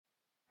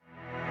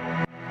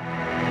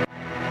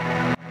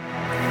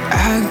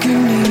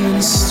agony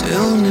and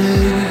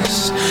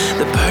stillness.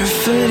 The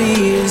perfidy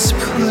is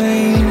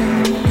plain.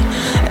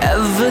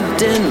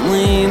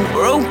 Evidently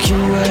broken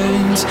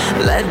words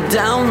let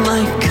down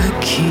like a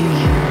key.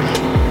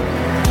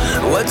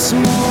 What's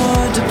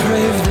more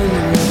depraved than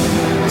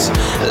words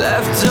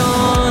left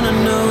on a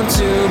note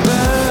to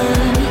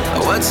burn?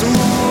 What's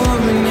more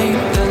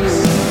innate than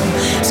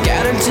love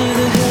scattered to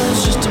the hills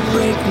just to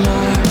break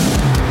my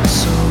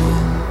soul?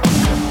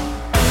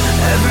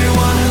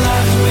 Everyone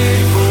left me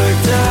for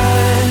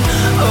dead.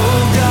 Oh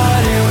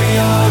God, here we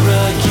are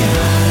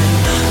again.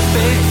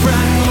 Fake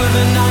friend with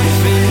a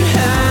knife in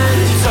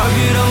hand,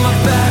 target on my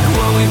back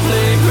while we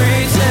play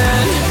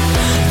pretend.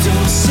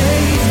 Don't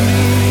save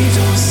me,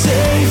 don't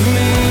save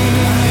me.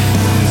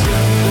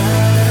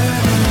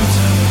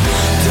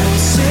 Don't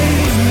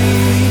save me,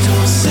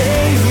 don't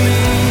save me.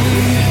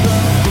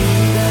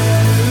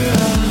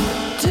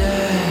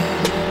 Dead.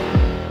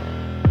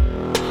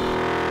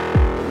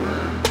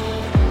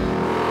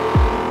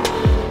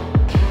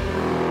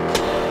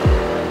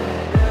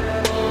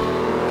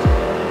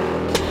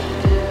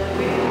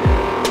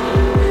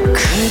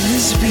 Could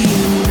this be a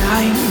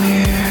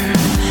nightmare?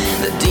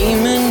 The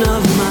demon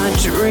of my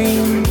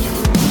dream?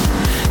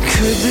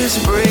 Could this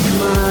break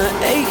my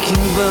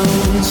aching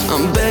bones?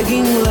 I'm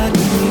begging, let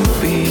me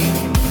be.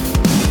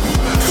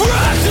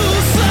 Fractal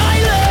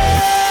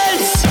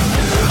silence,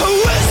 a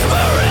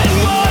whisper in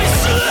my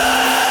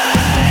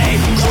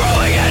sleep,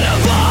 growing into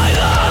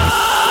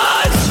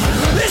violence.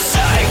 It's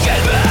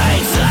taking me.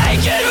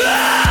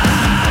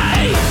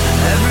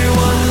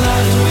 Everyone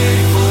left me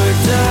for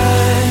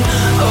dead.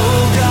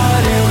 Oh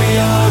God, here we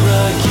are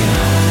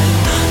again.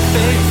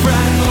 Fake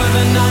friend with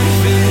a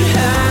knife in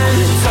hand,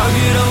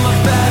 target on my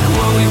back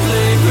while we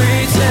play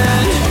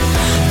pretend.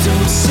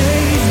 Don't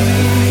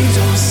save me,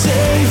 don't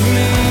save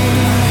me.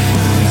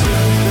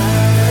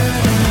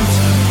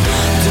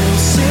 Don't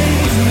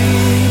save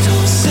me,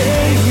 don't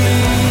save me.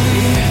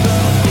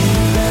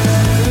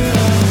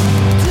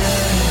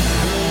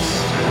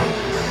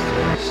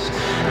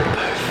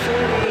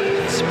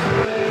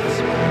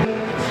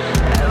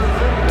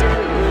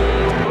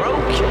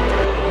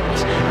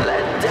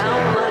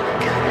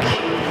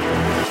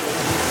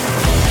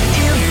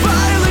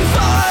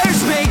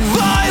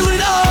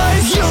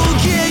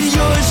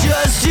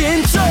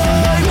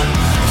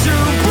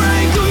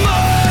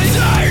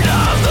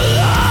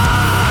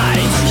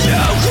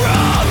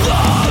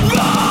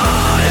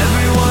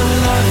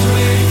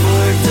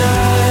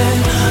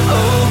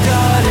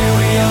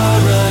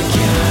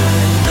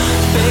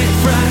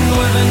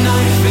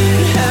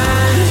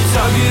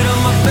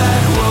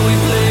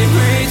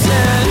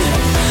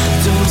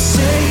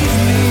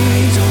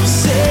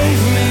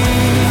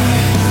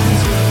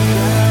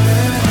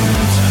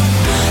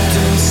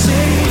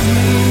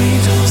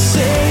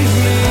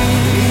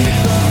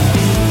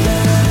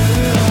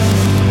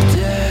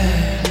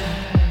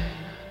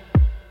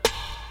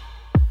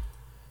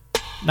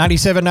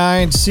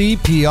 97.9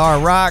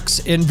 CPR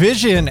rocks.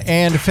 Envision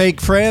and Fake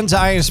Friends.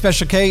 I am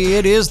Special K.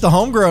 It is the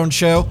Homegrown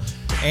Show,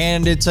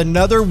 and it's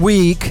another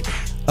week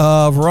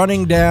of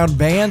running down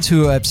bands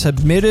who have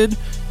submitted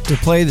to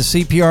play the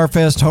CPR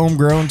Fest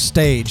Homegrown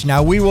stage.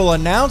 Now, we will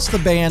announce the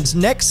bands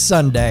next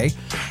Sunday,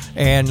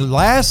 and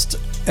last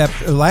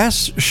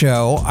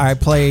show, I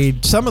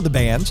played some of the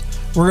bands.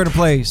 We're going to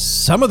play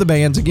some of the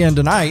bands again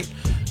tonight,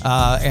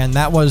 and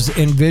that was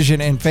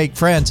Envision and Fake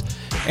Friends.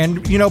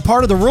 And, you know,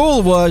 part of the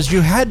rule was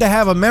you had to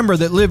have a member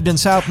that lived in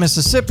South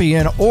Mississippi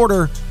in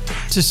order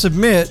to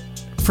submit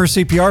for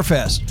CPR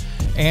Fest.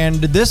 And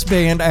this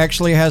band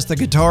actually has the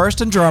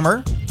guitarist and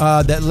drummer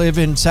that live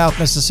in South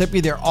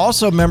Mississippi. They're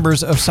also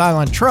members of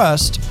Silent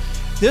Trust.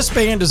 This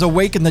band is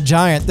Awaken the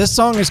Giant. This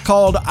song is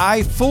called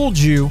I Fooled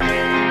You.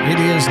 It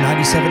is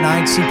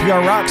 97.9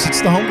 CPR Rocks.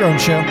 It's the Homegrown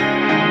Show.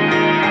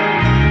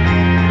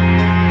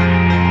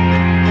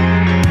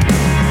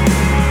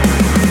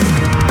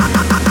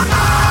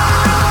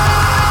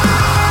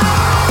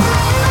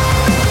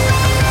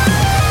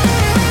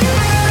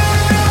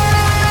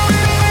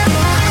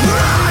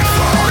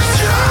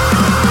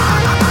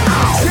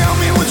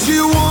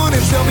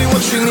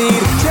 You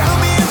need. Tell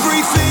me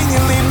everything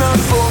and leave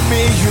none for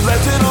me. You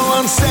left it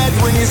all unsaid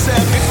when you set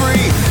me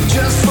free.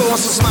 Just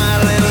force a smile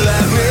and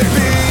let me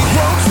be.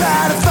 Won't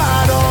try to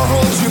fight or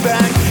hold you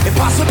back.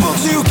 Impossible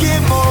to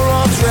get more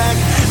on track.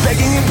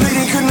 Begging and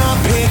pleading could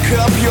not pick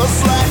up your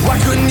slack. Why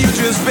couldn't you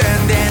just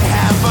bend and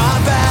have my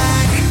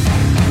back?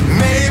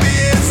 Maybe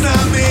it's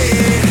not me.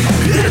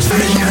 It's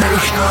me.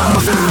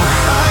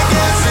 I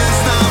guess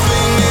it's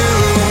nothing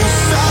new.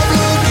 Stop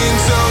looking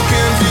so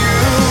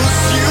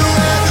confused. You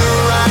had the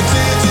right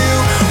to do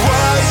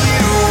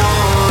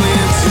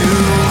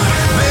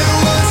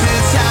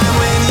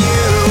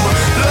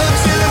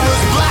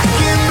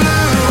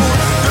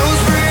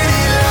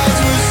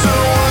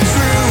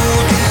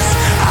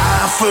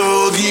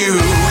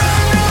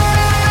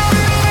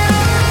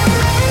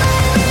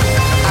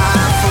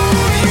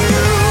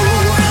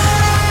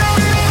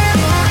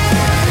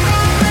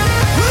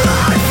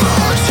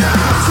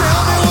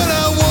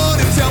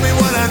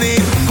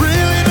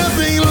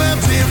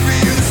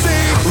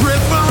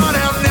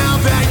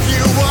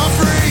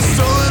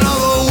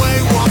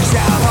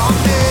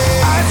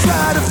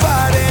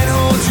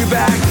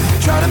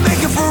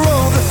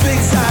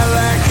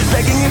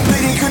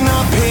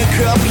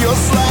your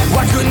slack.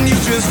 Why couldn't you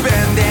just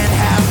bend and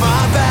have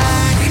my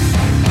back?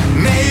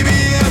 Maybe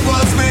it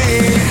was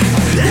me.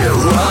 It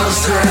was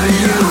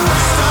you.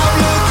 Stop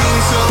looking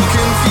so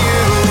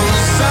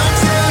confused. I'll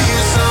tell you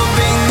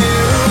something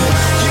new.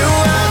 You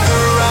had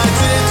the right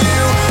to do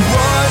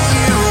what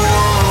you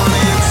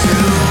wanted to.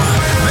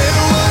 There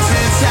was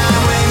a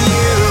time when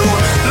you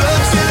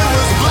looked and it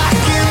was black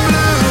and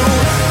blue.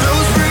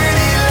 Those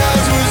pretty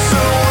lies were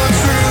so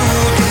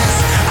untrue. Guess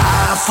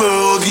I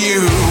fooled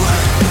you.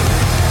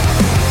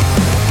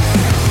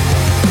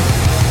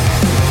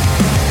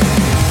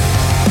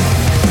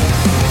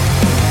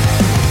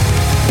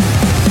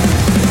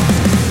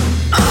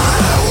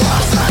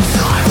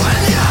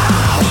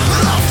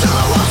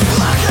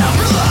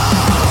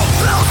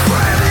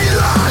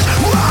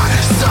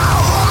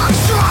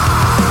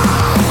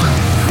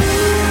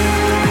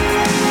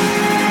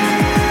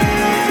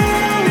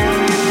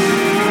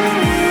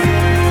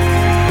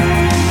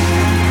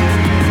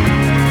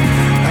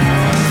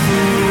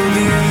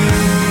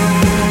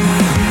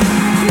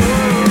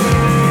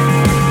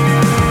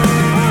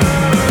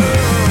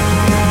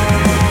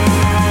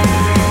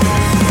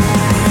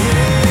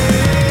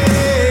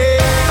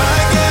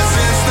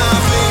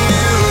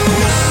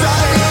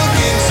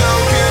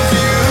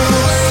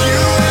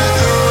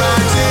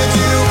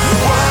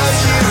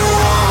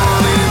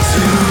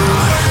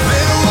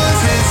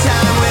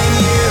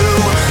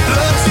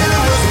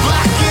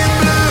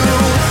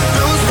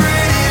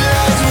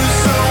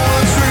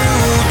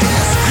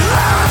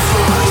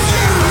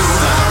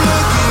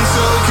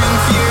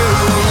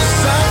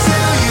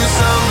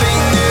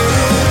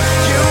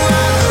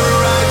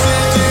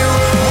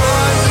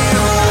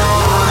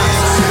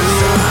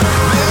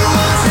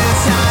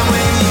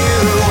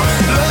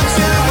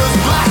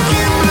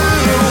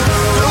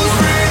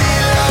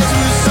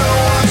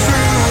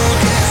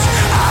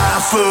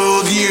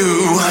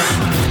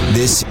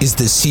 This is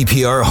the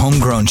CPR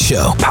Homegrown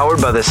Show,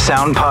 powered by the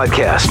Sound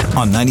Podcast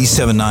on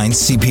 97.9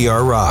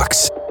 CPR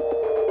Rocks.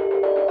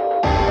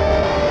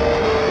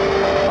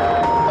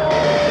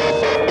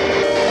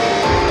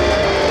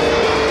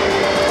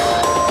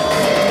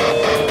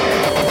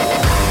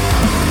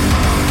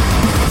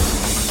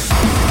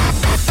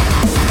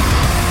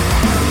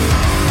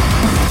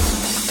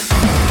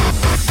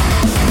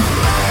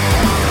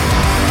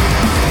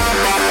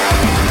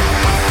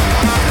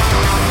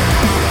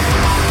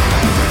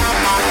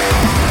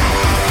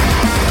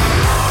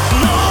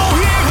 No,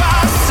 here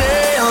I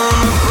say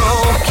I'm a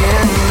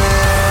broken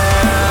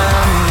man.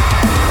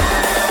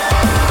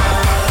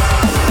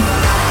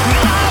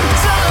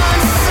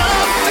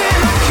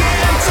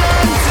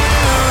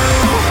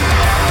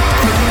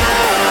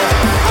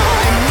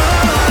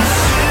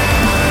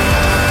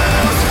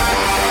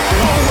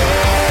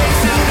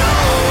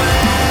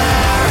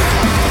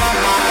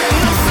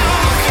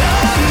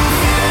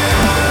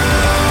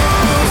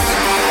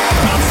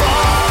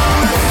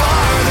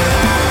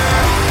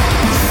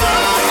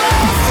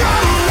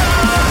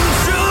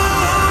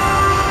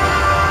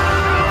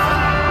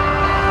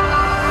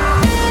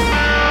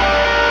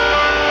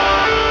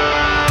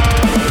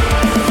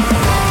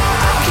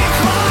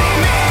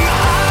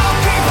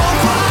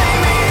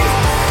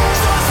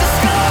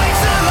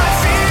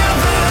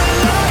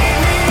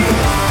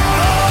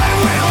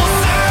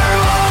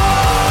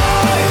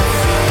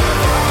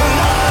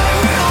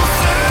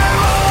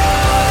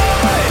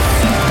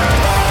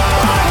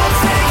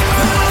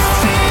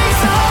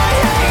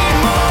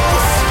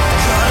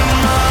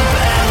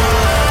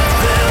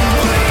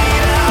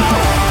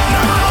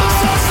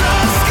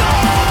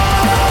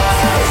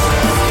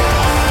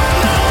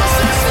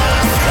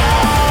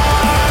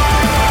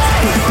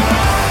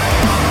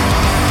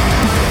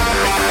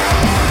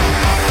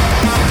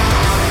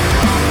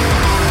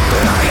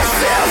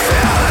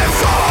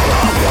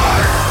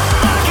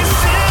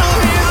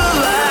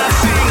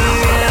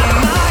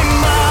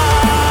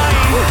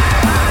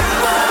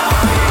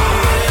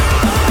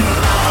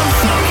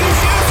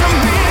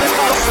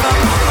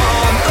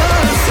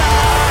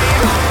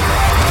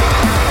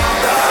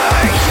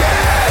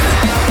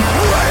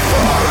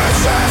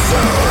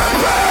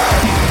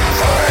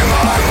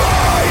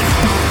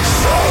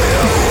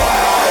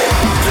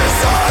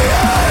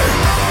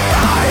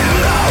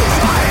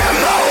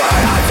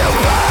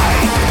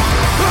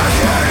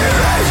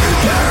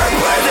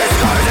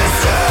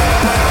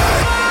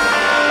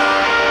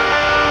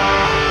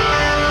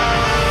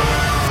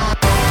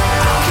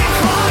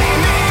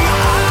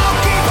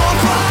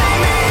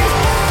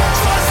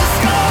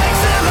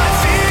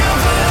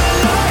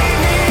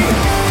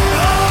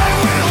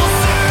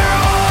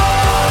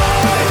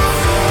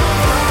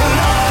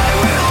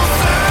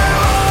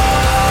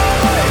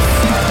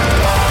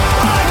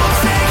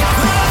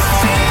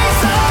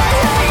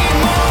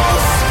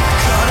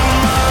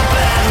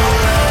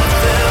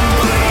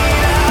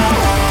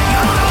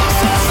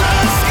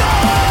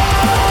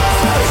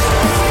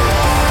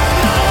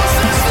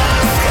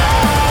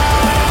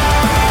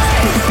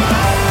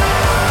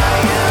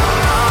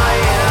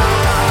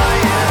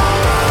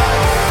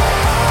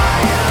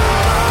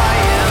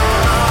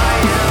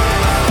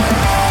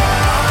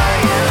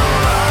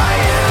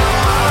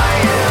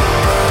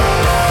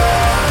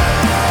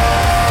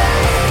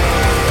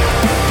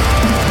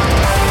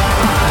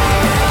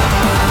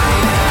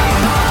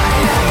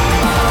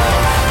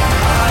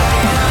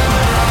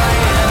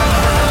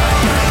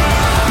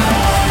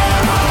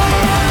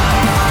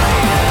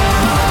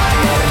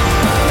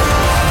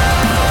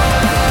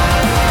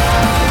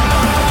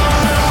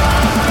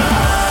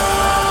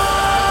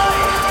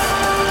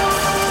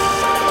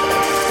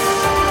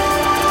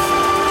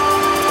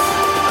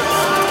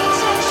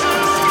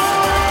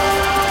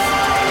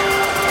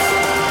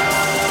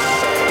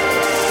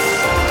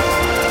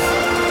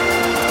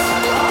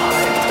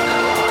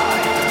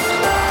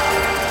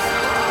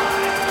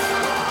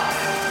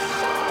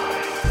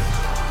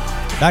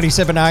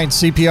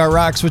 97.9 CPR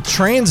Rocks with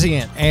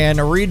Transient and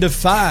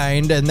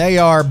Redefined, and they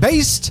are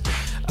based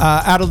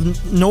out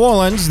of New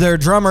Orleans. Their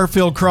drummer,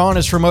 Phil Cron,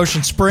 is from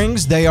Ocean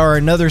Springs. They are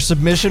another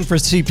submission for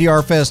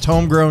CPR Fest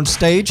Homegrown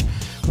stage.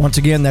 Once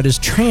again, that is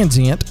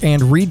Transient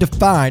and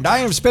Redefined. I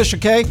am Special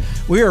K.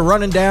 We are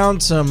running down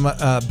some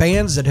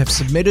bands that have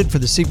submitted for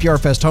the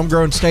CPR Fest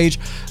Homegrown stage.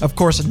 Of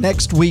course,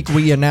 next week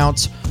we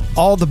announce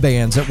all the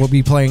bands that will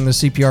be playing the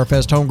CPR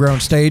Fest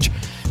Homegrown stage.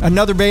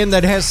 Another band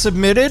that has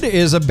submitted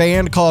is a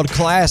band called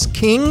Class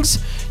Kings.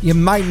 You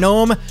might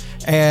know them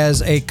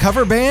as a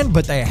cover band,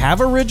 but they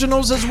have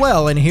originals as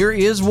well, and here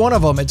is one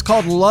of them. It's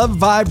called Love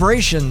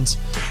Vibrations.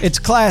 It's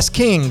Class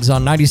Kings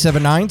on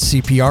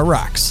 97.9 CPR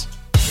Rocks.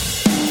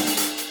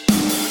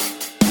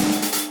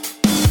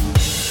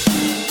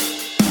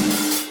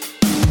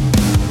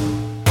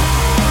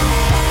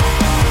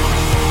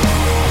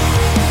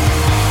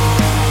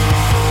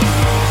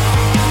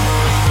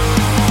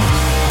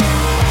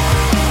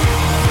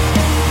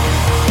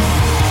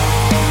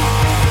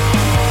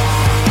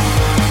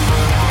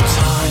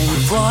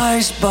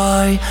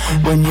 By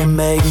when you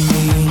make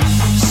me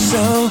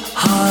so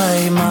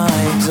high, my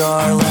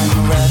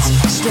darling, let's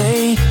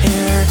stay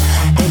here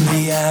in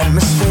the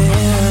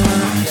atmosphere.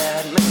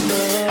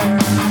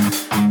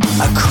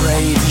 I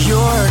crave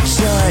your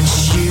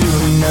touch, you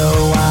know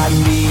I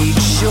need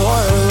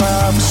your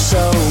love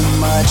so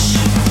much.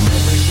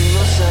 Every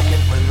single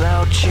second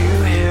without you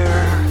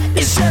here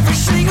is every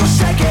single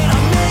second I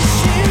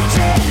miss you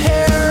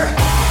dear.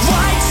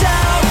 Lights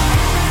out,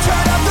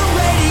 turn up the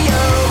radio,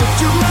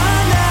 do my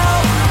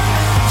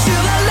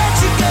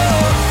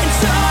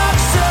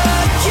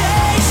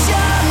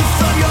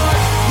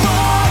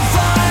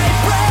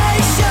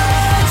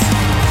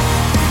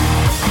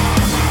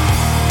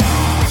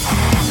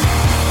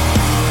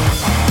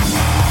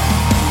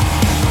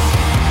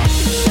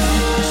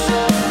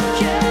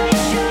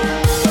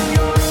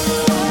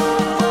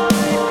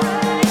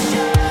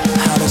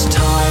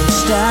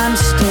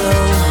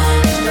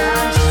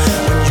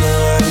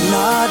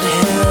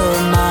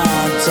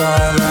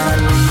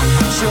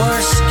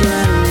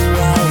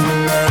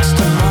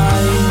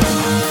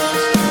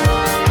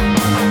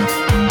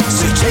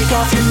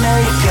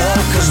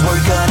we're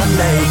gonna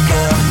make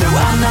up. No,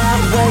 I'm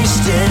not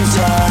wasting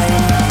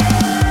time.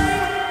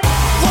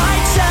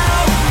 Lights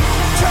out,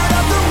 turn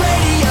up the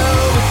radio.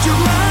 Do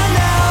mine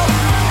now,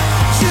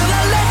 till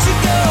I let you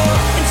go.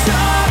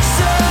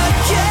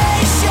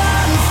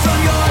 Intoxication from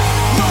your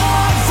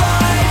warm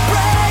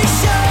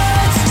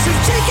vibrations. So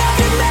take off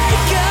your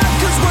makeup,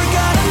 cause we're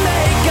gonna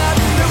make up.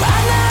 No,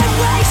 I'm not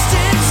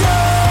wasting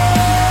time.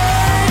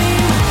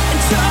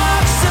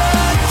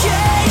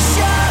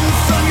 Intoxication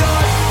from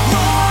your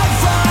warm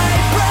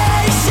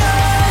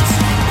vibrations.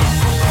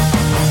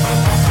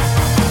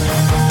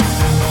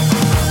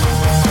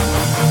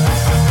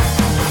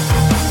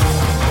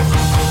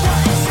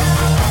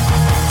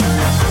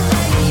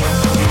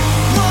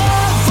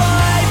 Warm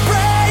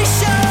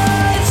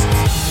vibrations.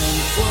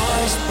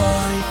 Flies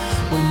by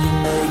when you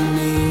make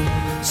me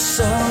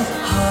so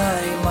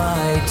high,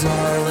 my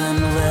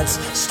darling. Let's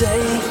stay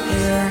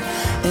here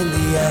in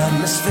the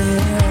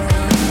atmosphere.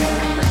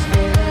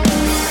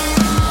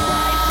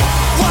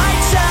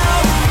 Lights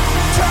out,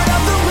 turn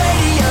up the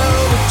radio,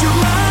 do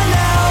mine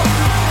now,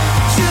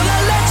 till I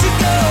let you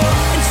go.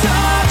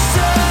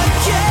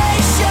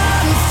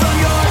 Intoxication from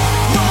your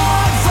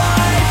warm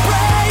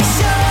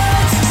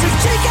vibrations. So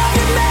take off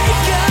your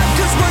makeup,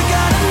 cause we're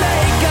gonna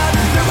make up.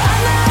 No,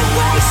 I'm not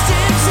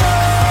wasting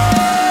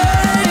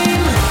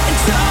time.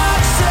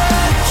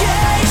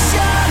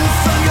 Intoxication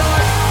from your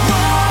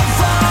warm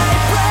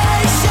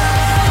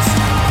vibrations.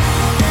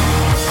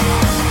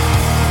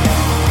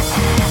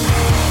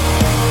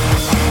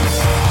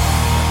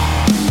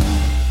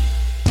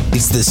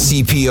 It's the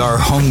CPR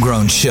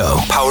Homegrown Show,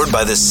 powered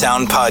by the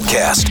Sound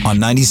Podcast on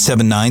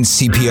 97.9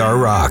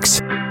 CPR Rocks.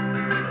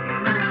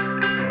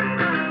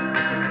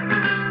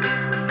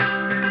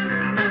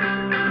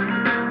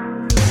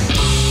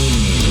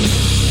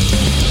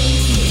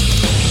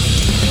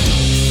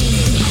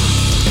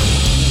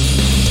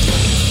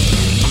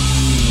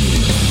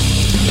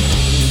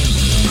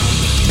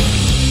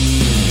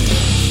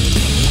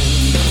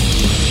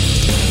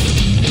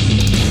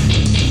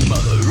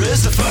 Mother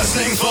is the first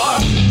thing for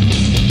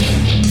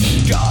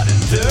God in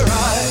their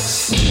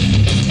eyes.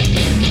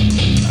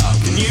 How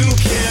can you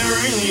care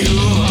in you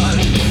on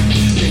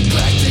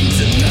neglecting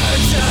to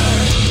nurture?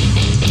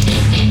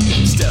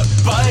 Step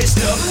by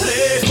step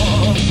they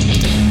fall,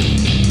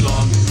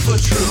 longing for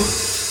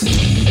truth.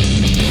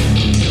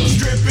 You're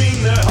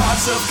stripping their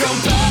hearts of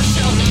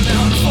compassion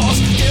and false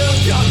guilt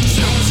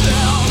consumes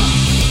them.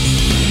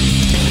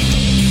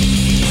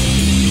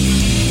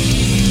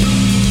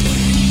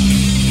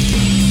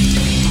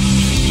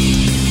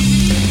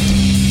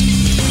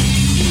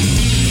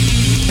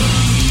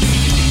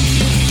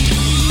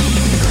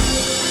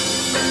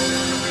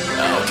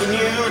 Can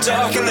you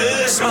talk in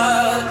this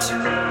much?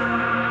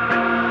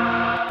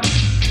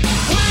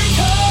 Wake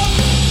up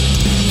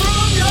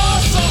from your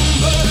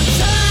slumber,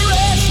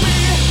 cherish me,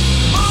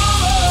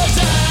 Mama,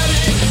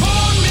 Daddy,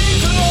 hold me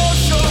close.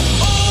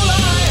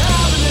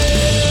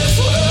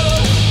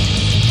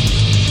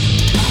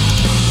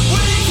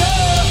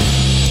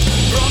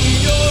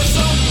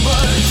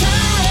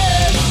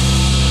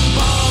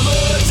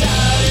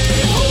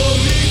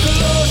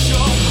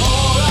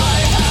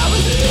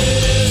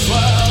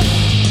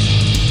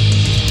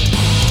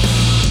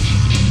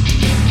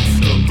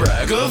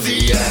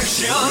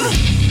 affection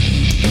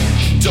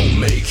don't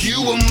make you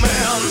a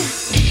man.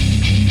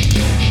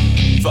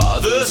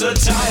 Father's a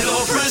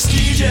title,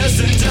 prestigious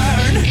in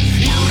turn.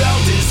 You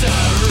don't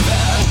deserve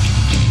it.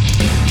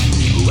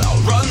 You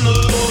outrun the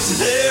laws in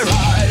their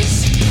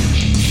eyes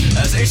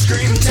as they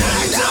scream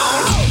tag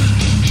down.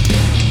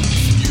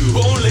 You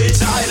only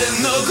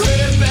tighten the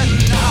grip,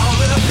 and now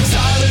the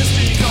silence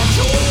becomes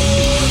your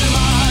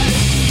demise.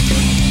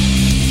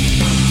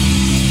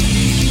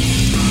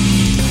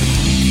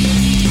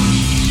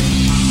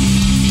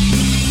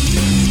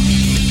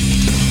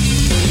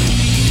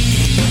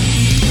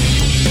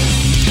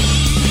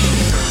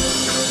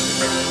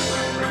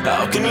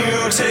 How can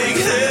you take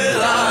their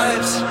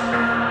lives?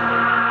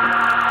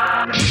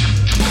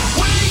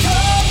 Wake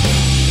up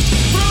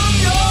from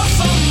your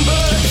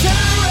slumber,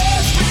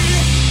 caress me,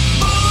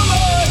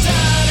 mama,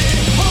 daddy,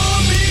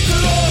 hold me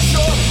close,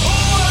 you're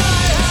all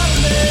I have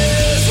in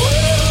this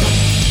world.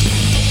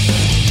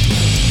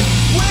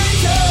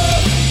 Wake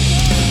up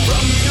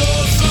from your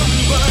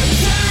slumber,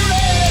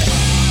 caress,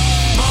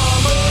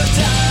 mama,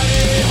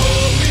 daddy,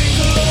 hold me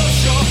close,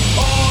 you're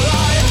all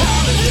I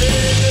have in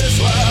this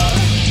world.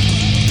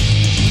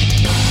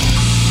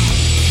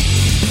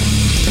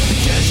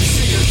 Can't you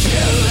see you're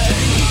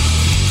killing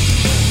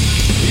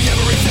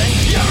everything,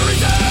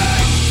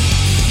 everything?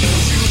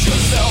 Use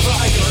yourself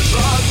like a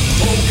drug.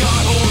 Oh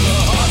God, hold the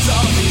hearts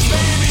of these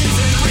babies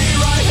and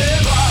rewrite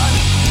their blood.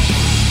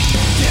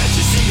 Can't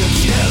you see you're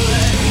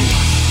killing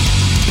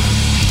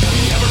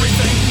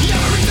everything,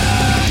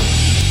 everything?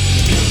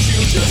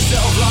 Use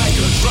yourself like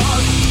a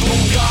drug.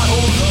 Oh God,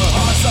 hold the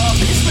hearts of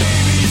these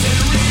babies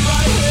and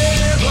rewrite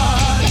their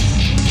blood.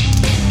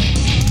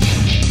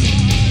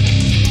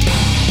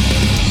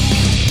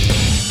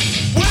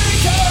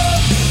 Wake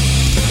up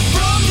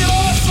from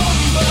your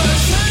slumber,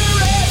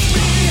 caress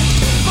me,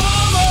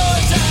 mama,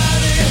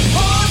 daddy,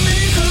 hold me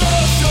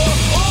close, you're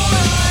all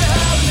I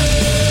have in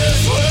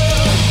this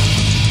world.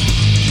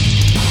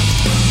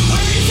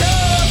 Wake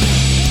up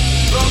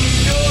from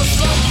your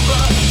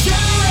slumber,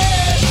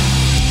 caress,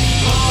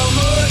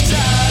 mama,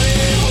 daddy,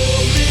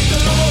 hold me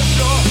close,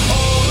 you're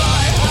all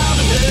I have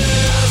in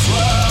this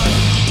world.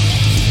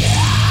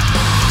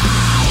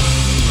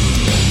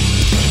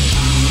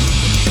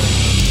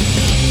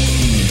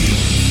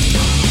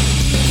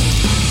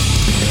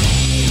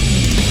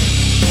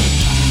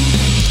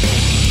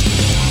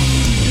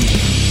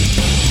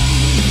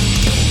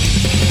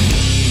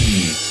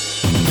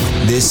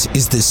 This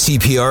is the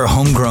CPR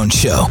Homegrown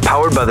Show,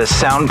 powered by the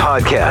Sound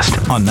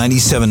Podcast on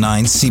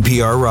 97.9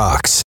 CPR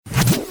Rocks.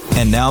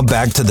 And now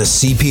back to the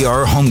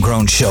CPR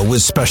Homegrown Show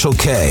with Special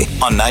K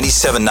on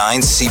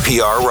 97.9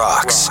 CPR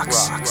Rocks.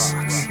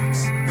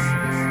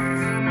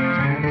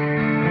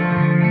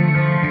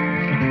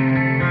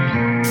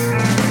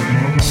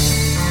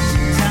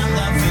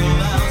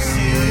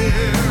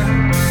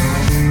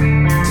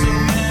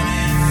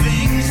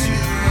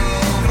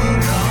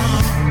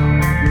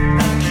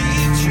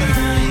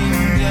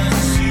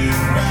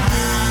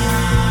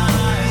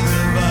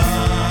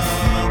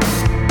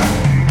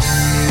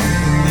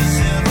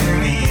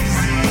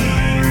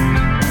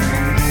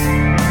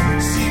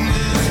 Seems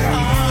as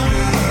hard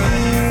as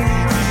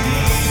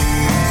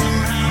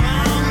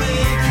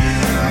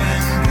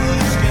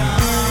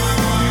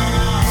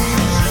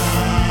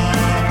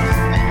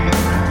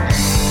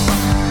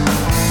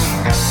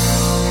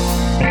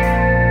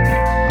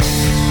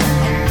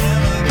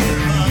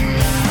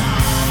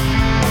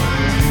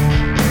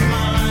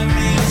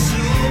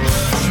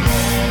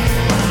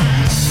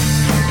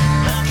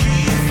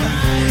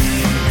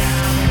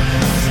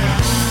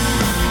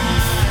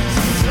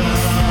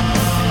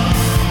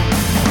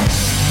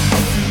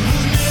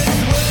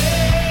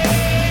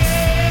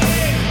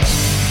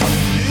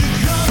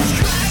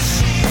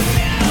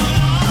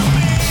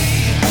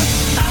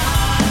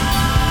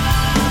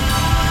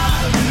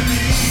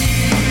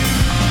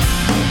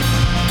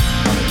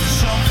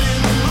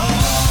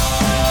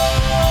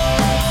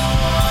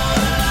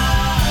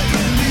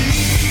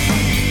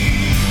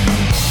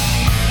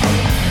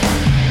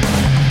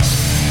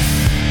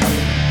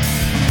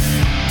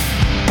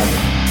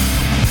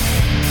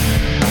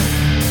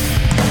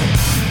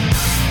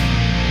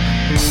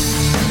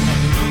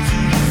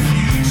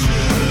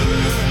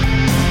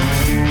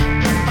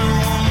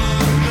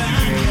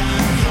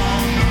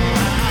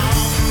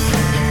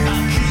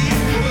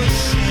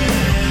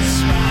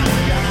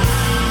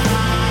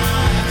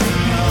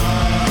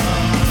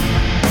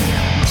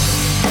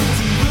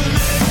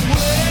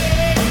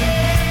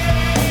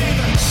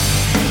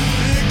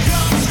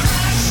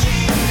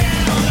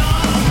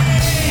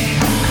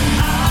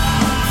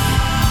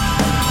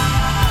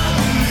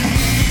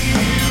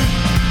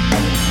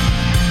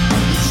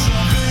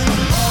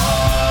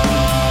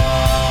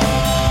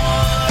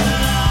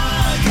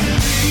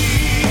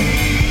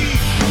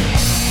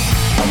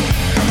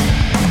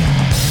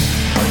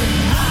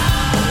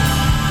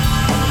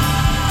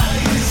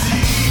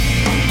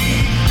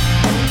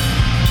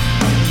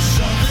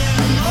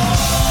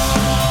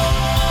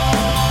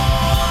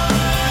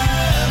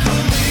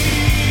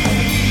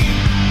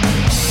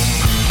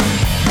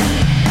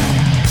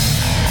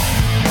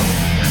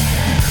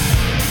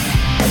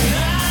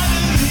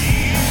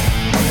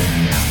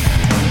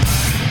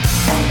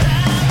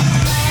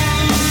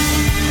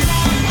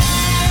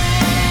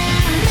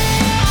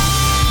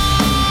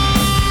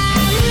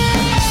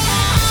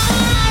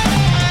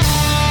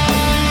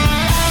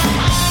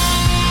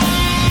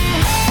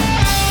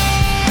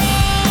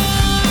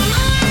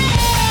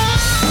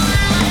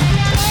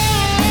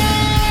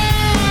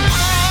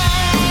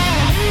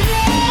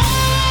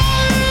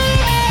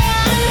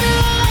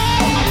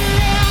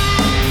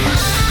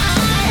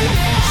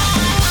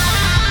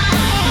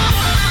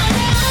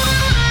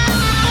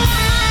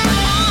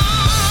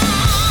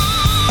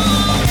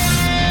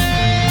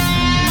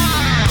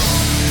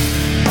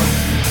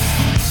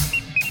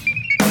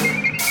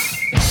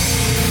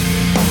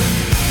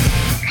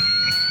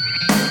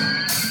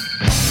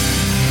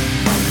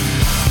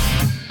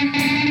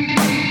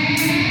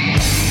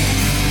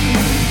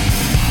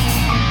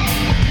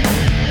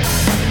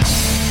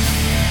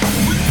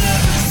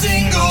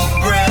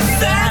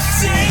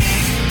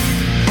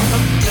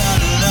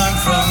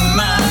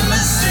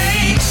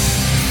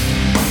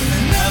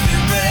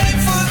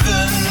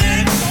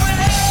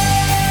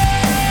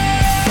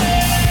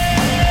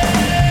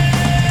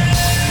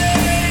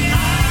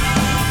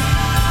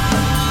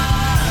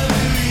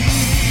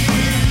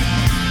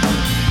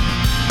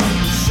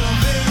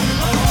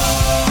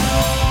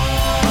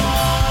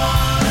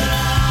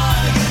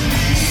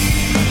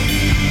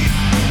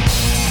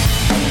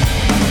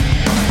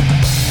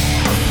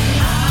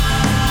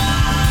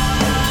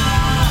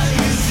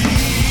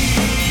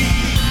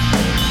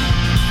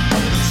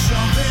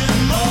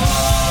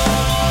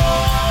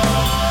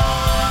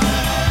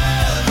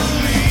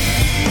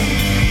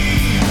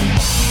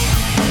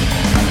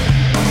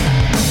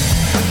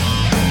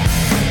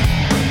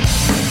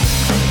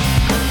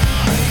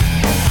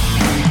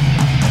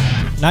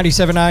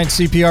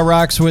 97.9 CPR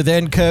Rocks with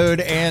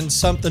Encode and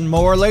something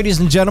more. Ladies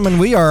and gentlemen,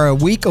 we are a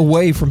week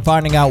away from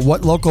finding out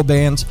what local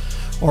bands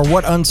or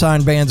what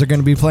unsigned bands are going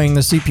to be playing the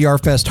CPR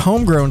Fest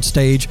Homegrown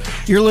stage.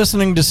 You're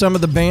listening to some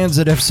of the bands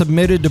that have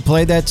submitted to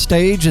play that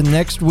stage, and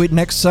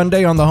next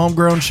Sunday on the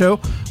Homegrown Show,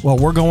 well,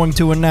 we're going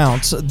to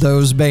announce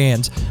those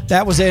bands.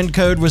 That was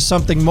Encode with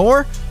Something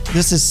More.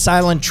 This is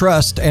Silent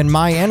Trust and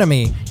My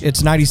Enemy.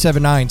 It's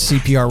 97.9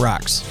 CPR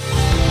Rocks.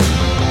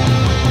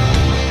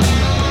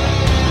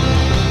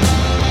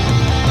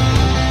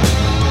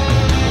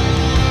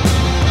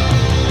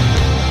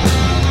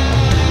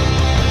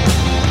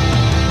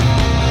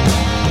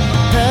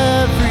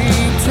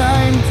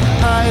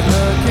 I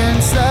look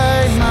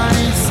inside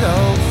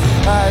myself,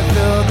 I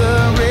feel the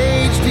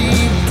rage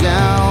deep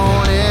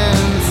down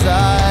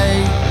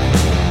inside.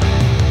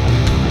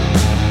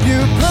 You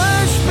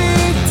push me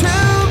to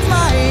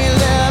my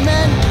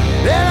limit,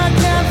 and I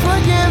can't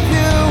forgive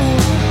you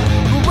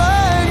for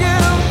what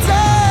you've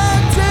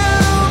done to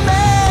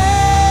me.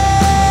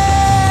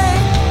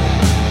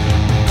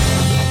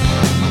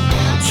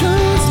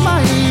 Choose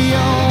my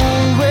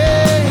own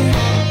way.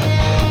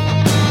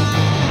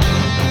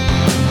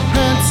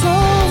 It's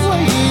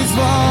always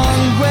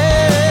one way.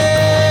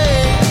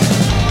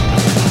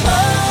 I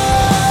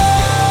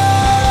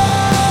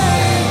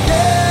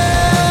can't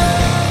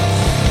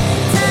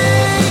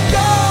take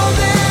all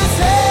this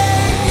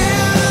hate you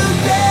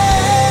gave.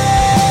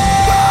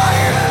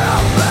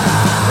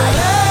 But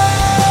I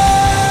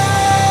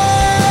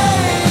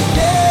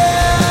can't,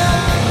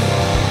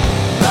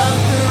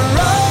 after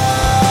all,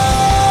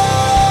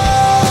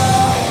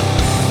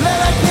 that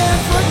I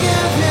can't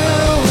forgive you.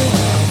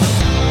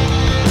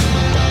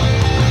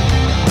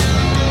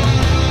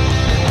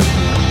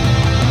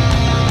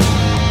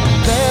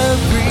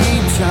 Every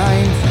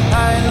time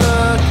I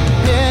look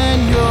in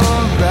your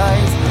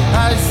eyes,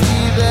 I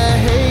see the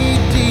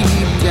hate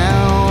deep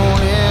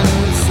down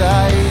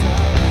inside.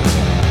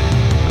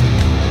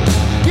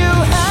 You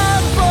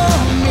have for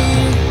me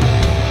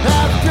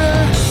after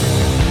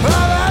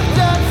all I've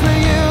done for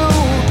you,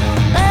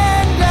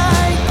 and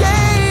I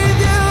gave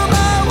you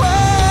my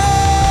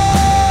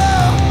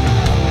world.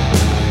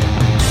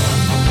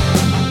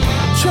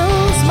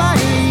 Chose my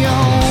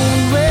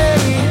own way.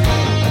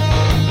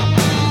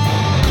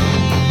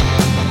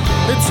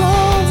 It's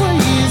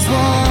always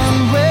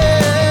one way.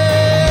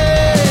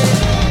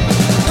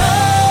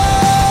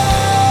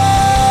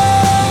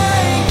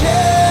 I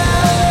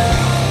can't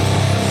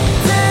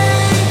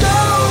take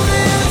all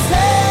this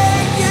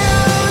hate you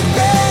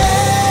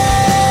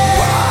gave.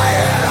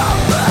 And I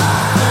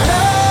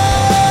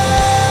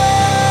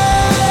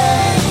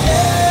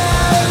can't,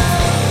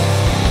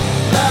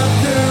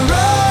 after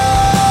all,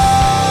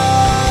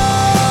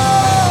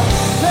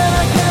 that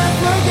I can't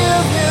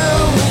forgive you.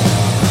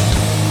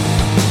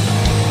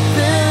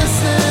 This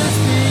is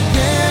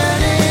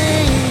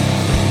beginning.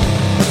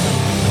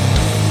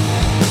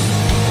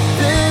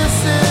 This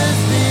is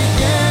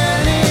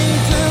beginning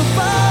to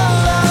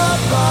fall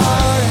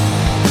apart.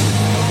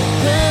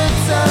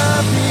 It's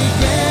a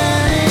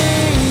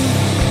beginning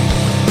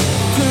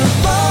to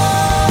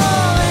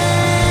falling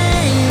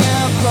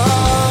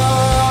apart.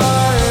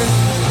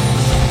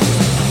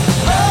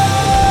 I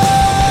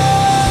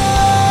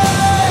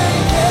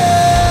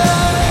can't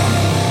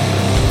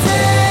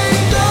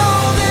take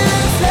all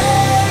this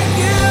hate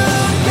you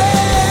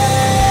gave.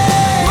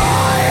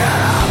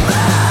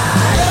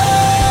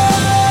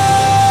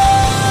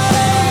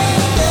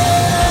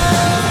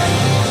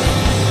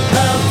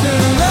 After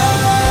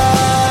all,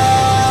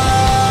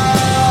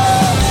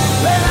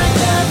 that I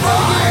can't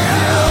forgive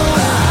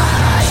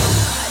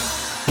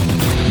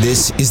you.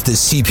 This is the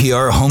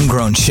CPR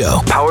Homegrown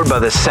Show, powered by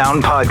the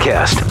Sound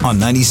Podcast on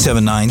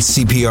 97.9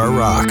 CPR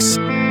Rocks.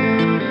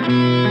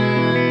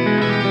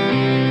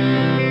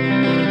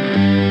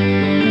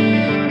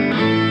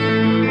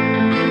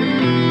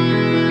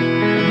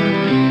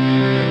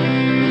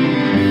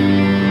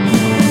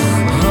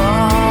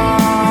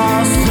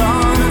 Lost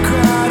on a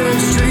crowded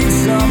street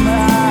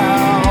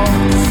somehow,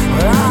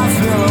 but I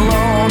feel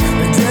alone,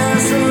 the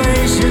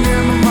desolation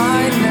in my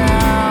mind now.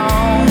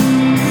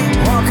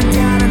 Walking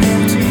down an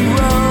empty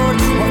road,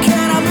 what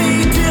can I be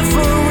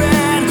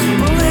different?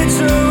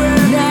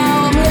 Belligerent,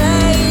 now I'm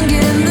laying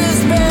in this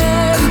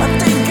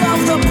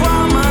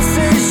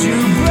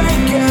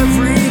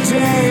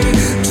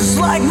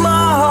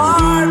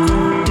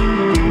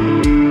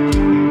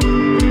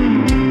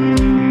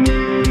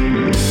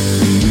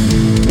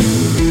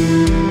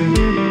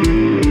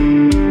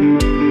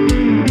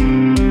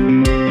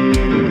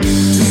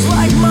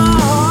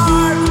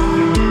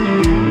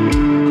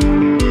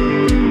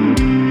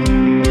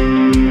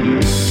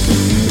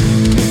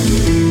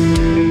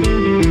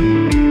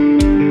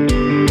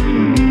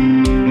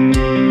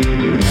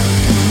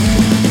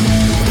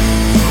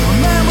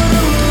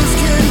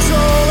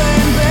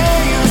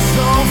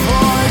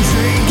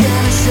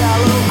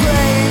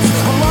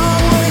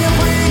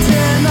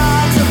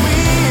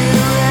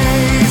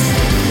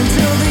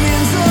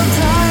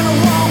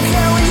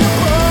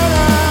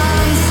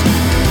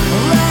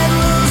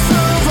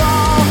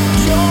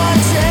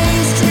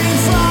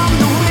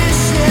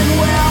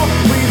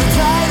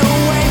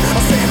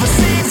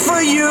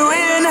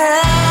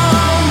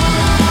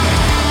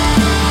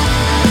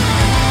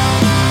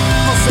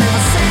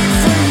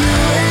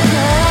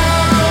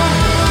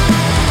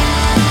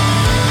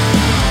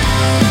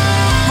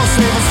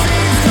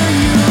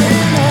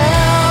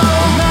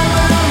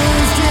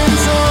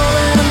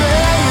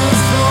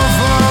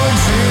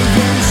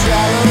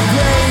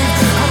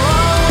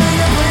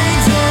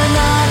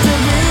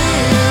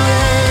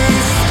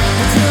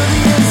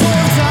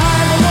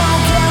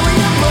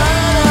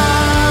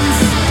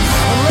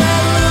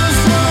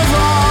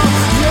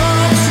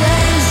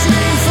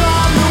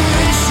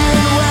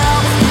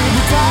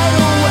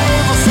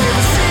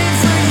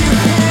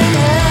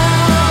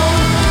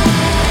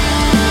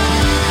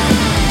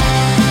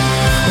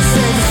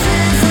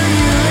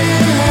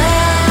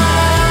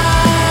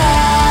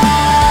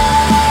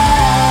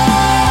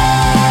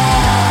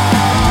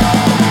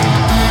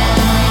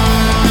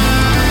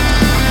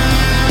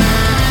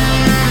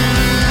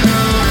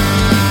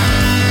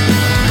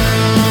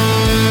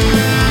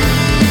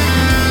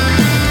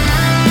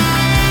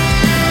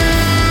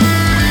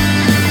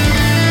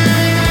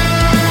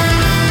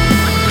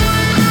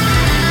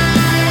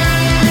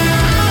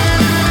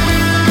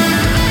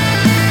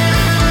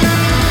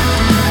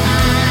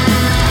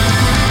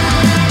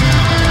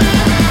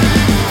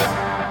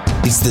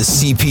the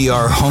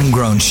CPR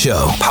Homegrown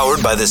Show,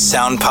 powered by the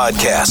Sound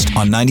Podcast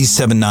on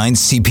 97.9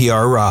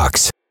 CPR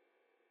Rocks.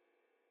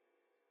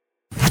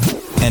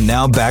 And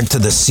now back to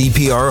the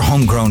CPR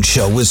Homegrown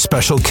Show with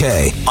Special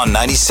K on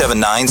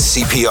 97.9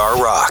 CPR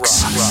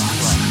Rocks.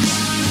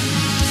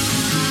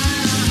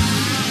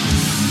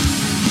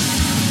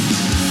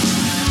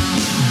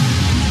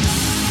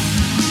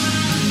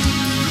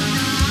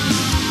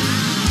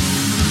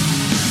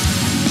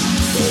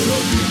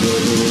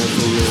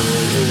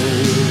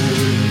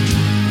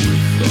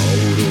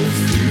 Without a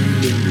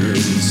feeling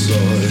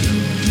inside,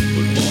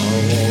 but my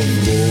heart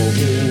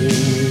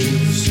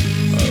rose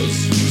as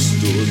you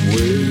stood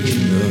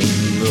waiting at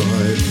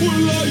night.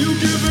 Well, are you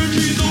giving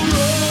me the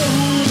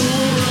road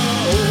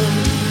around?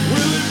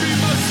 Will it be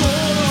my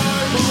soul I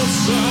must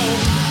sound?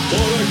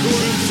 But I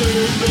couldn't say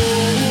no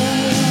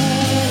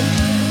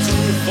to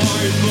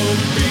find the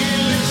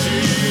feeling she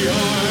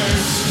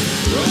hides.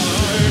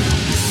 Right.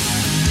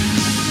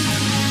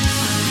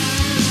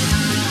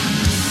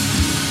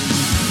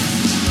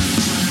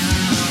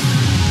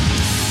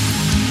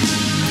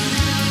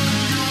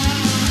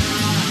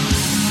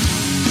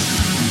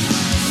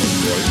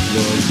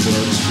 Love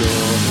that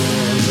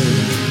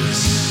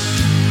shines,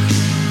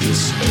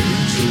 this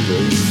angel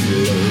of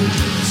flame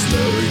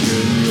staring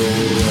in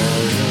your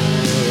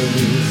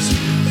eyes.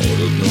 All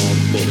the not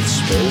but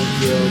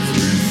spoke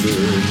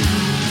everything,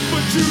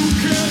 but you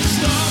can't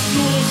stop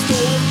the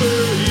storm.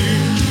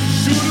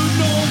 Should've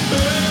known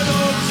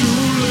better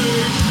too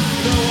late.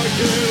 Now I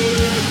can't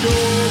let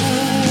go.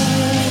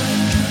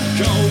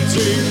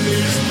 Counting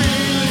these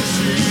feelings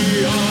she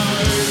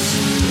hides.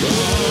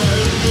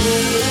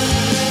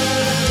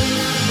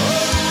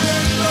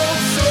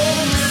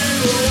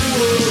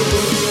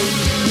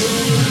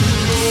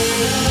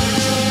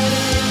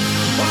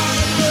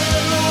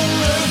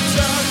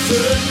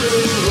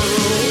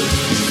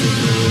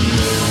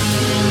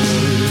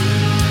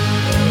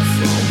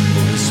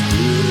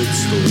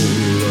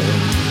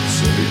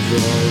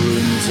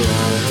 I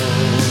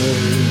know.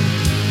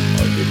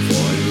 I could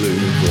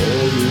finally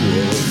call you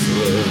a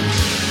friend.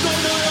 Though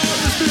my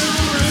heart is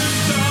still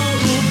ripped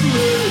out of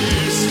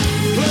place,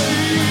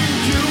 playing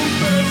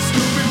Cupid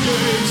stupid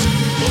games,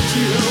 but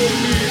she held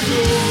me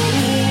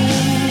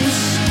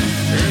close,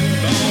 and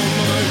now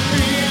my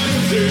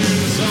feelings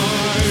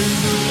inside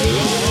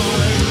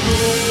like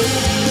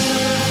gold.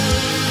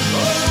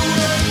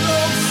 Oh, and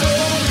love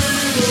song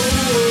in the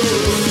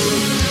world.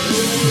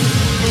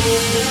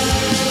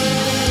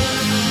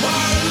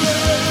 My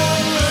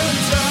little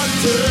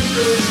enchanted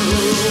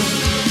girl.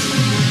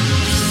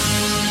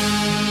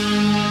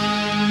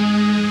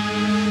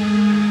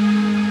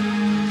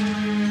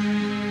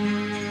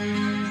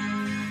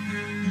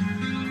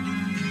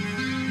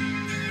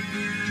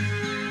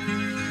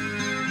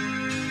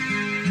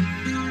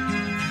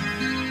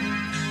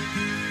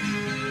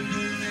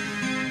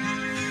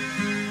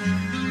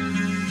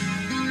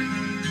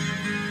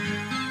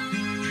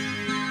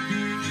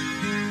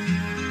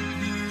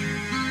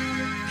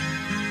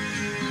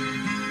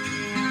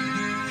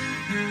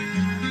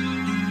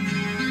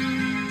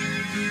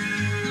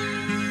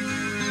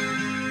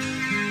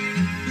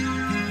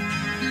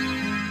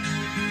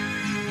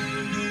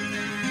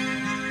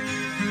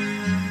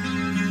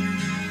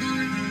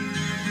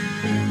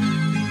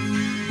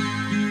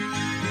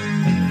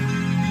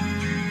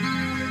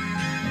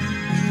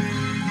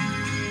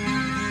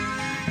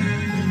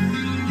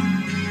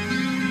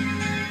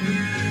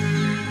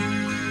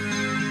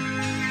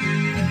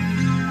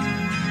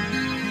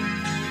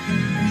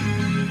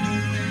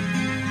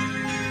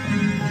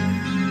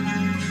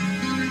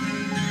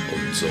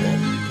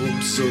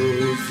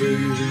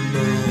 Observing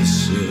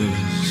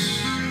masses,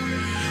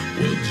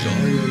 where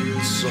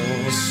giants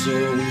are so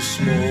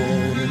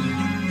small.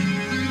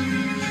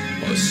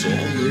 My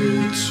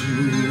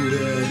solitude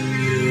and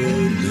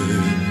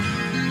yearning,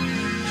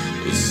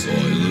 a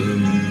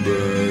silent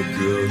beck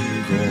and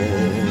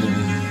call.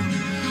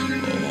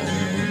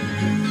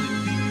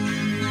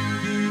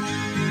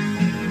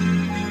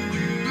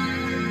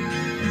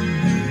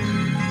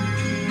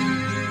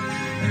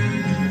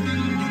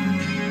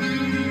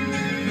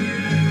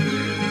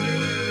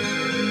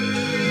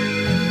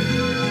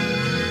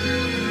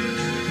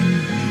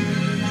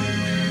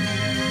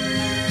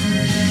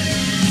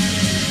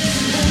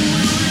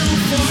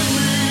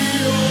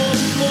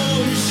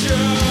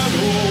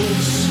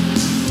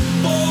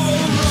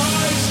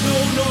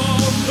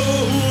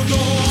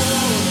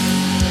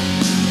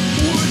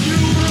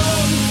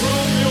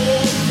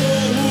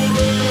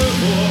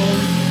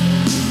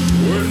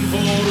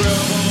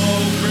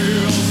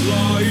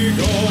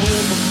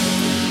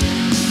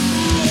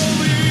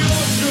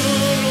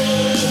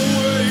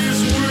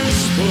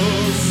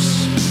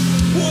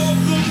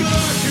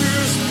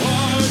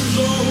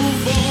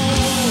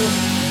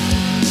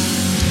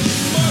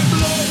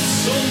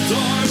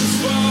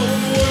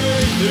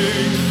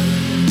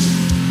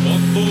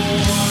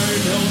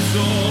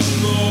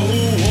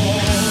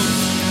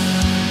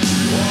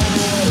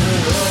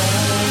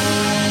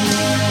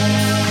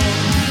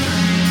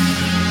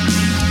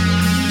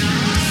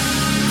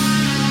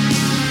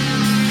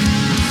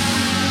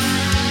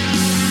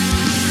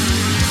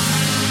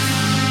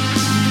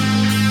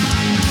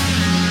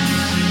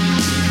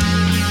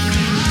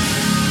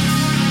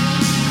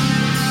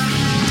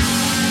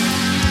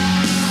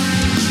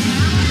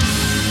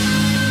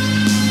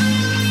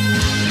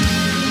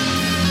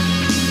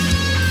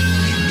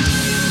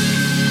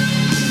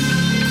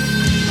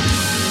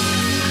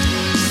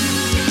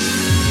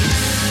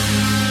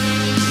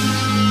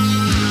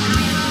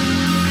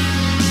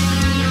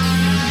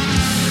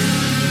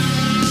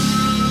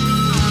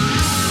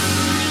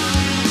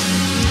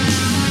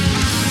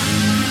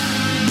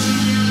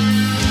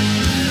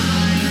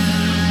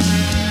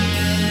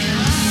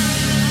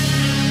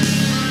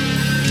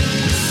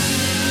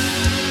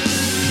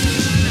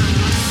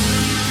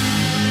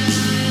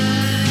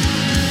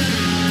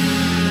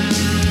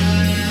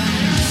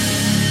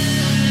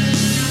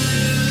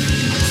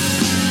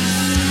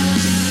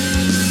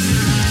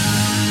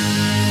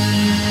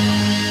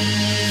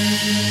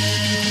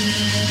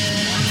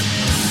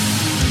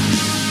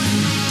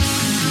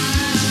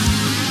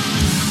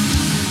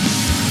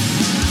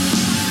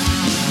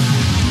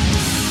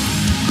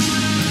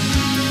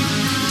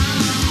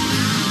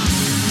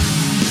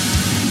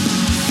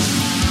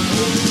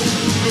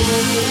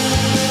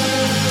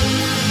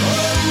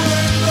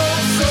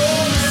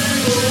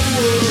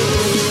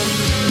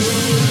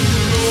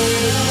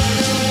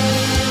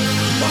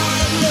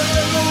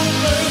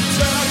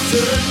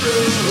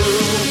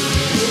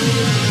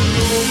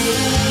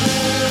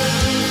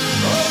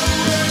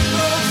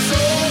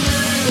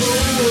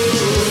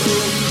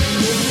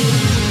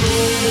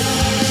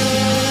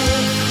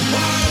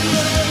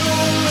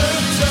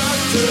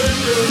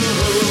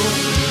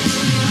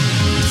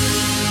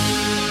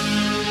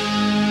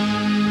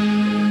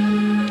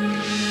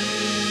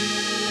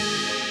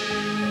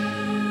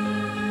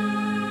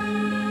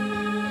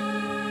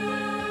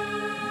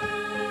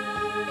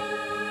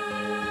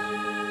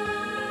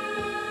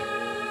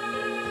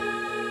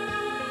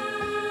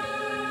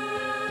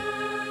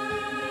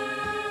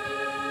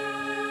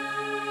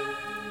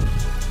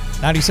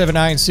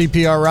 97.9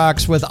 CPR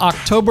Rocks with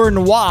October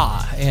Noir,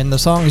 and the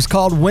song is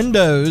called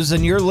Windows,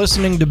 and you're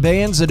listening to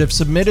bands that have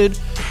submitted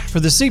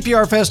for the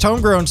CPR Fest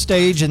Homegrown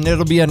stage, and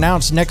it'll be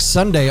announced next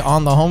Sunday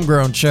on the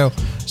Homegrown show.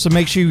 So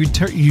make sure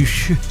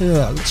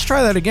let's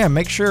try that again.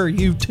 Make sure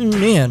you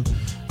tune in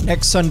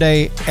next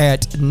Sunday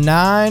at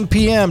 9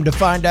 p.m. to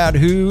find out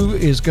who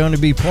is going to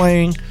be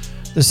playing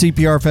the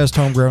CPR Fest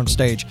Homegrown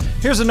stage.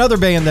 Here's another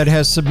band that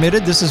has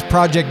submitted. This is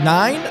Project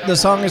 9. The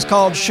song is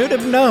called Should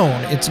Have Known.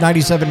 It's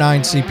 97.9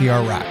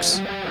 CPR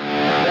Rocks.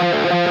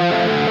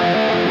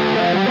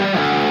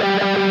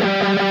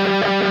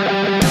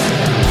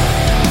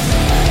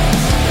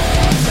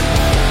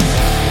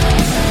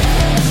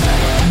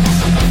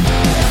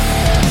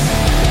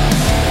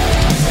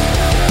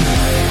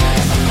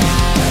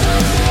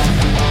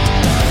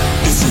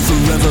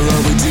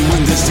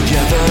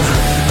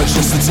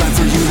 Just the time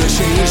for you to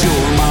change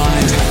your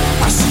mind.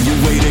 I see you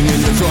waiting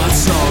and your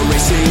thoughts are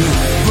racing,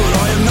 but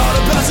I am not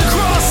about to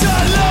cross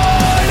that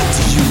line.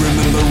 Do you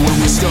remember when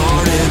we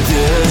started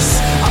this?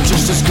 I'm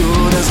just as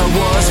good as I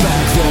was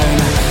back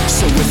then.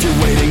 So if you're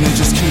waiting, then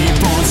just keep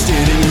on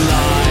standing in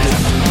line.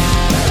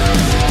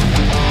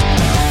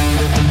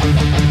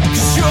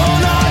 'Cause you're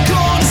not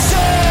gonna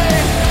stay,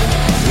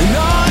 and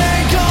I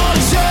ain't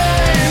gonna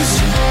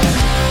change.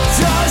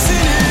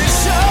 Doesn't it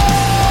show?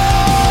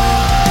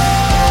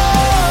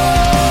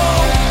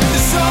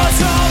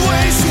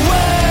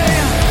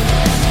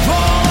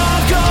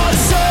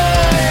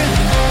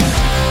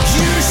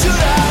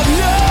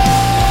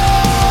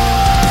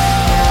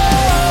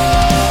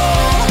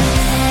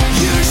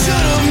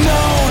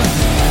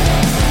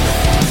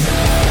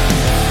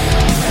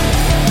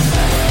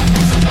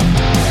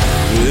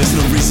 There's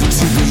no reason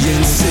to be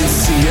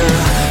insincere,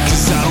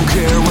 'cause I don't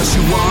care what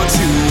you want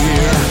to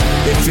hear.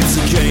 If it's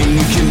a game,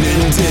 we can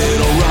end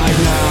it all right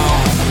now.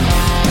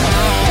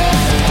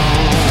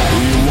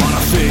 You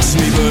wanna fix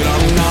me, but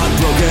I'm not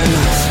broken.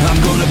 I'm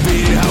gonna be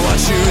how I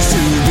choose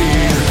to be.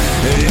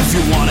 And if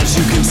you want it,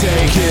 you can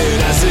take it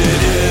as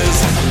it is.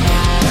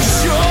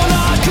 'Cause you're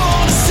not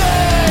gonna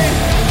stay,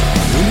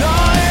 and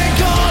I ain't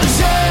gonna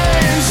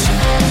change.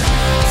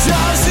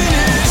 Doesn't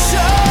it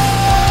show?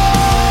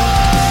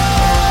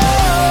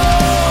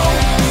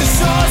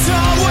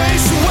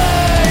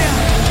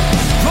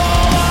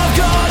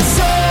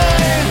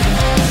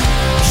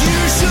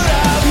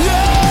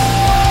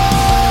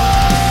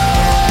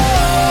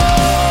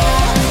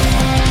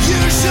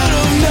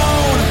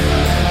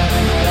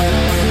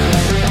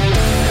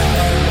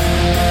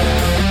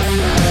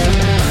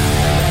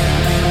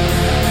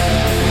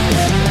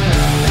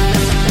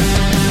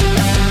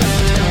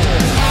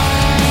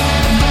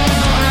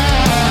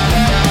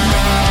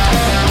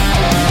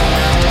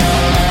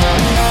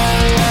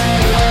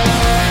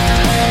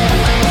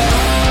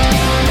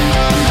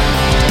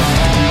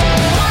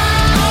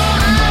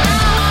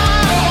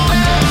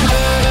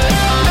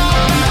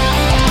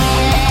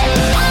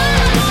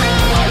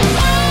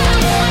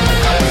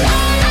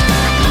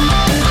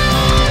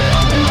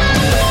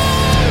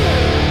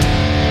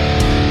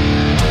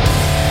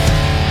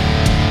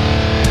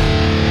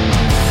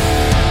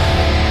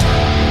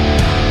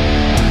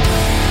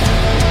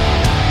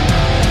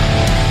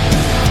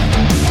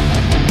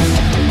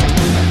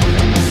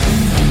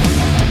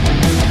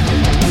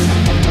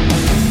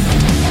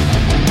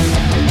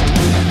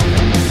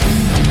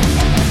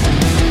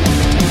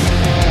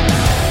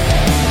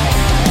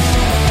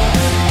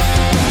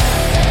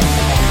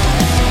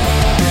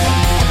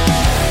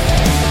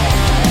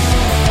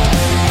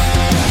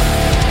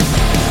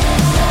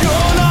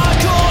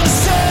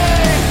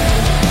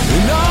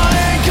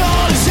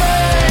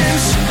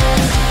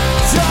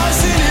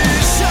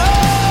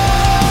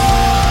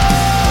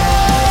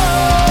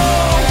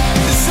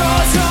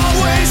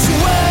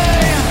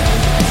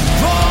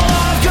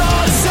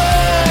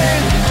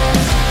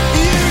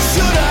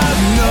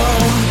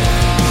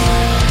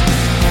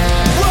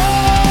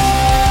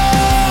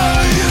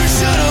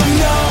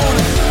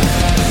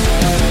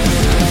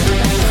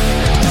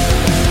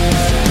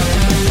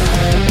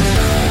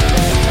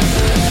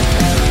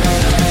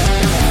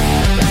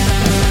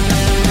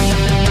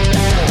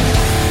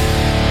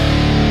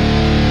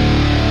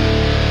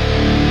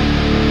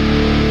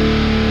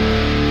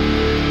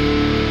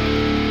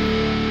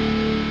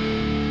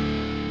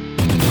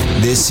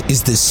 This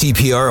is the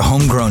CPR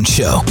Homegrown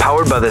Show,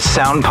 powered by the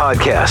Sound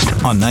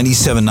Podcast on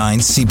 97.9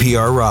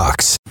 CPR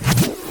Rocks.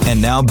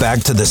 And now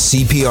back to the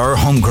CPR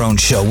Homegrown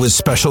Show with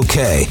Special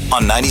K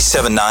on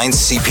 97.9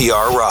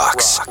 CPR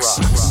Rocks.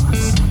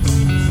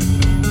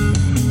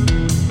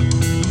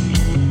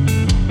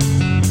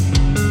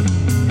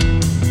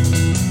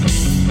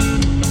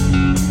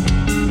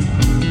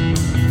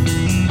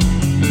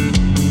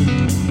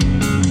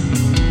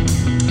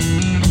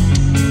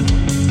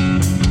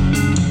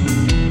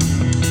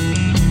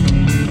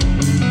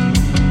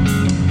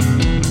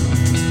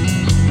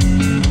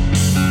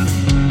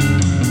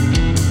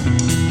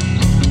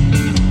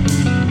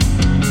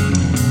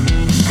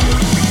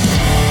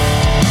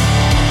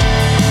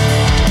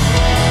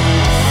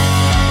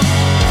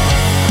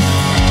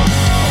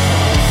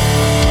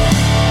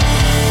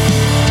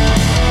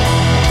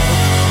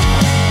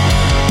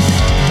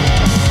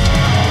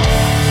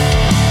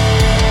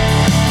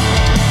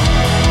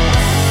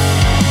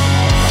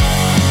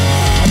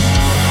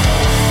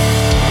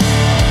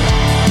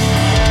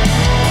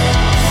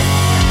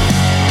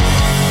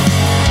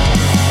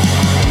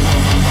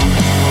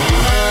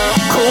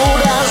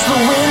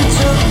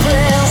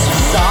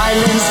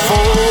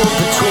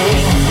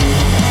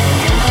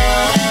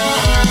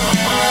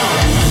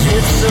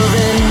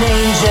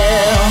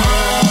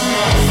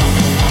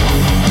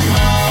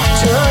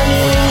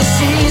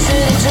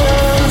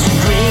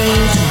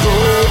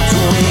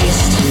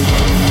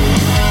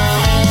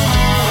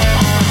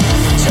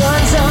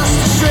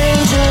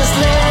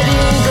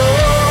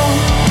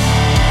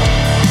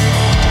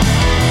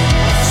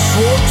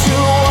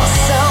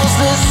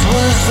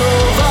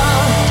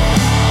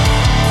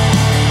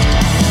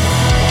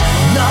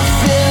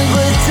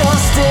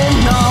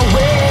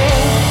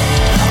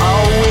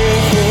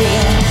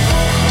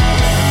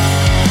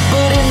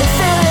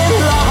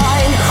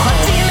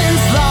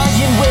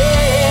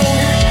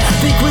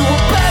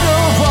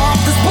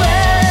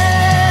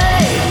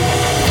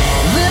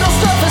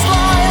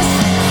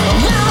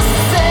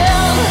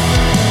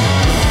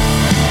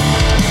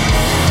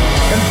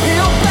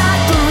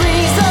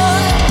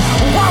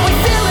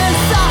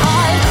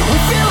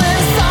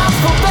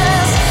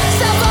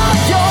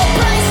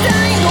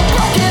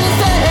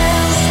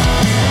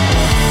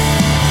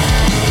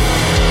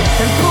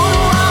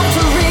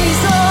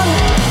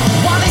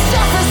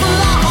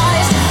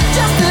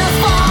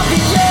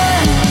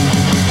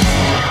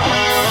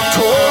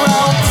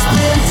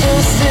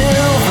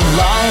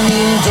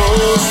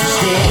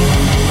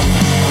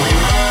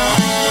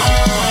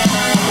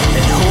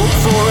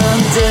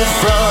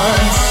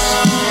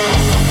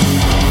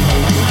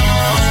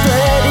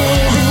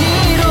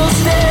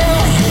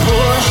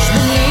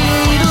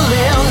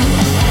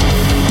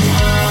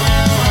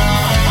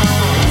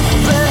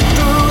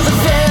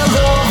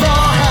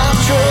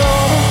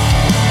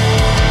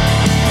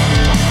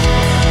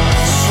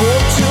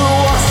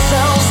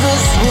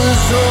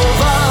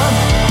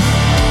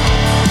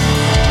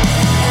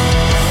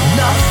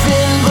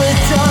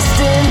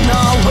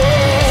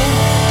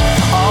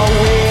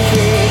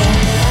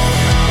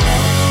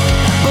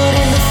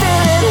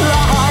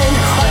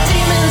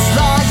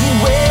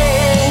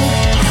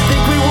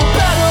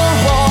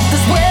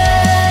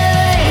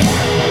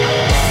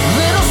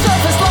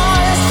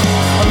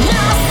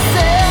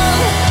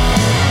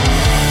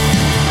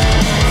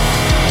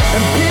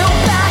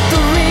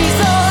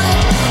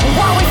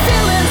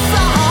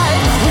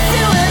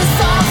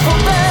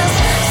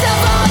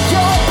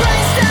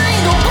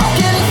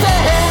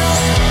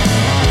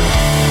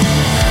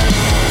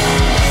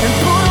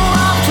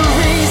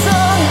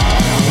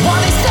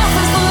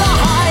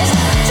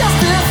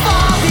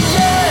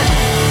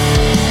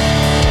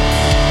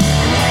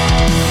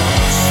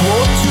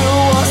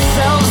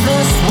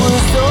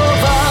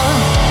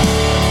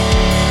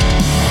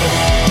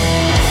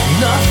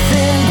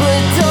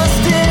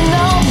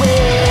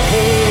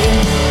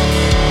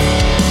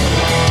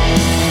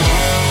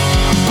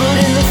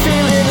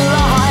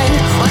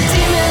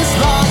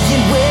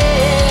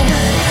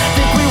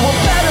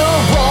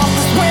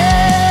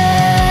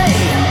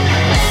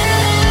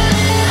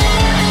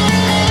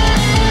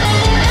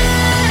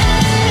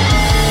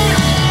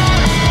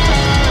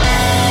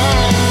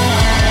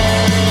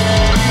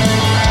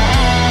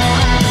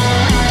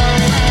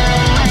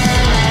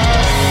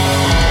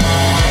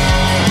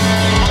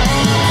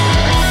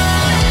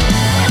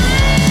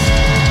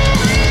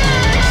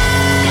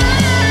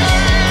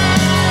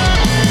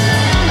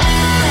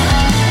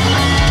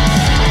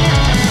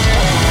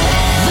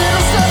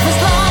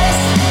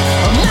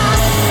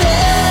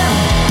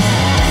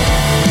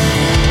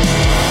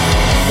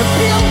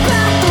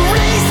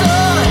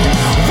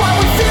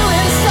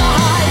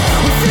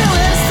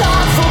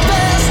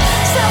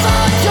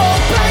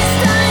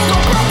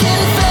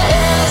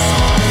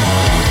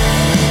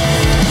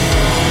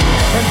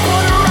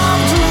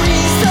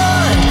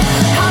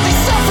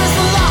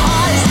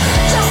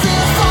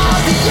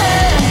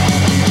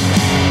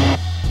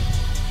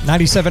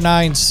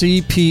 97.9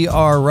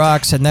 CPR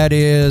Rocks, and that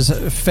is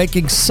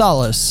Faking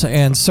Solace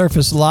and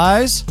Surface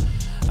Lies.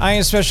 I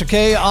am Special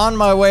K on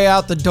my way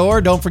out the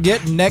door. Don't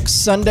forget,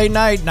 next Sunday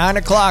night, 9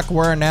 o'clock,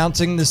 we're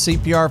announcing the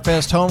CPR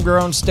Fest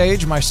Homegrown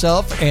stage.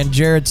 Myself and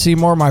Jared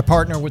Seymour, my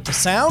partner with the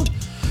sound.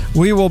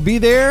 We will be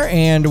there,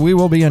 and we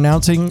will be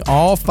announcing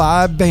all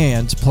 5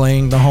 bands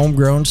playing the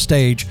Homegrown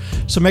stage.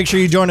 So make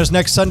sure you join us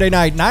next Sunday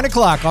night, 9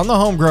 o'clock on the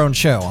Homegrown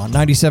Show on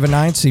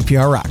 97.9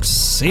 CPR Rocks.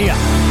 See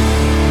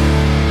ya.